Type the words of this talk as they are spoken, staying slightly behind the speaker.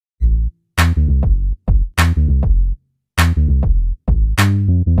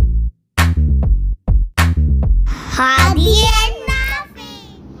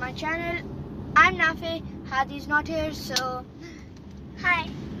Adi is not here, so Hi.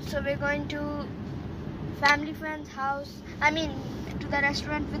 so we're going to family friend's house. I mean, to the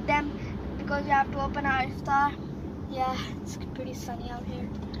restaurant with them because we have to open our iftar. Yeah, it's pretty sunny out here.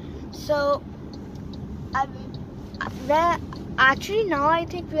 So, actually now I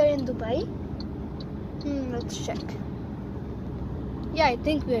think we are in Dubai. Let's check. Yeah, I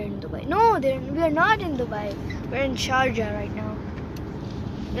think we're in Dubai. No, we are not in Dubai. We're in Sharjah right now.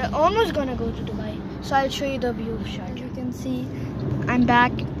 We're almost gonna go to Dubai. So I'll show you the view of Sharjah. You can see I'm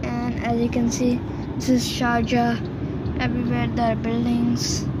back, and as you can see, this is Sharjah. Everywhere there are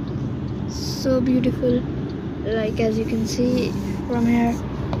buildings. So beautiful. Like as you can see from here.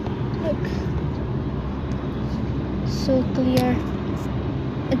 Look. So clear.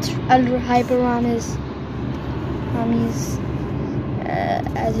 It's Hyperwan is Mummies.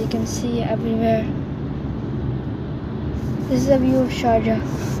 As you can see everywhere. This is a view of Sharjah.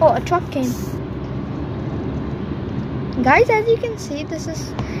 Oh, a truck came. Guys, as you can see, this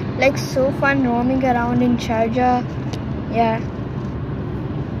is like so fun roaming around in Sharjah. Yeah.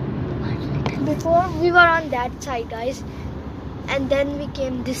 Before we were on that side, guys, and then we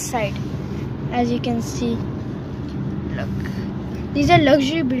came this side. As you can see. Look. These are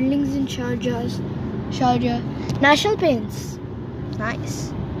luxury buildings in Sharjah. National Paints.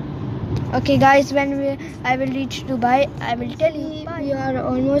 Nice. Okay guys, when I will reach Dubai, I will tell you. We are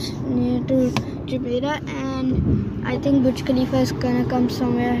almost near to Jumeirah, and I think Burj Khalifa is gonna come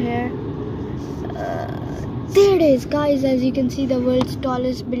somewhere here. There it is, guys. As you can see, the world's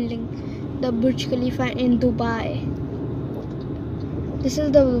tallest building, the Burj Khalifa in Dubai. This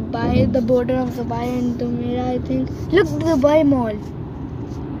is the border of Dubai and Jumeirah, I think. Look, the Dubai Mall.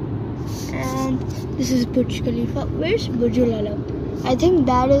 And this is Burj Khalifa. Where's Burj Al Arab? I think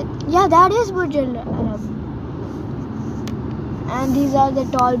that is Burj Al Arab. And these are the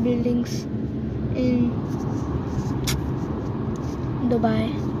tall buildings in Dubai.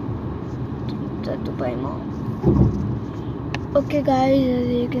 The Dubai Mall. Okay guys, as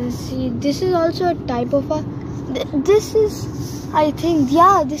you can see, this is also a type of a. This is, I think,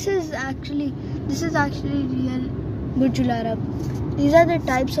 yeah, this is actually real Burj Al Arab. These are the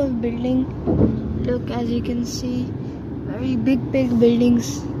types of building. Look, as you can see, very big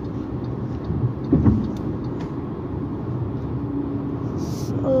buildings.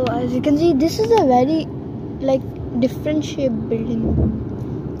 Oh, as you can see, this is a very like different shaped building.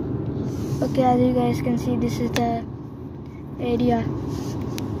 Okay, as you guys can see, this is the area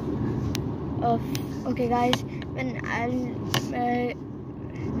of. Okay, guys, when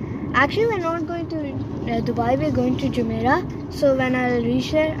actually we're not going to Dubai, we're going to Jumeirah. So when I'll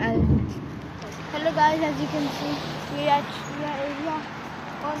reach there, Hello guys, as you can see, we're at Shia area.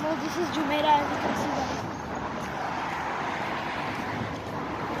 Oh no, this is Jumeirah, as you can see, guys.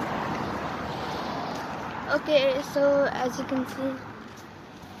 Okay, so as you can see,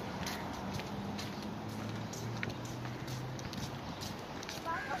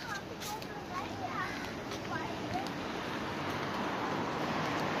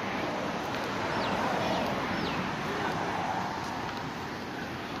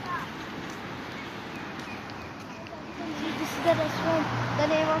 the restaurant, the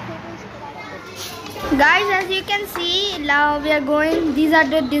name of it is. Guys, as you can see, now we are going. These are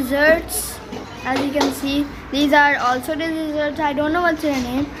the desserts. As you can see, these are also the desserts. I don't know what's their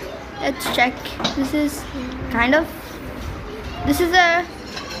name. Let's check. This is a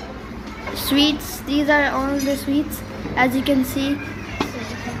sweets. These are all the sweets. As you can see,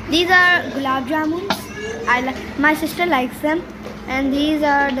 these are gulab jamuns. My sister likes them, and these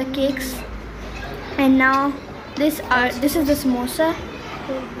are the cakes. And now. This is the samosa,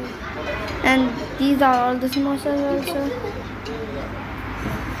 and these are all the samosas also,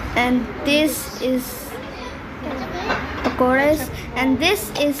 and this is pakoras, and this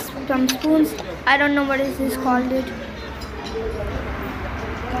is some spoons. I don't know what is this called it.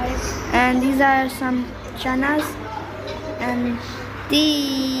 And these are some chanas, and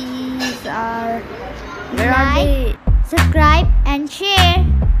these are like, subscribe and share.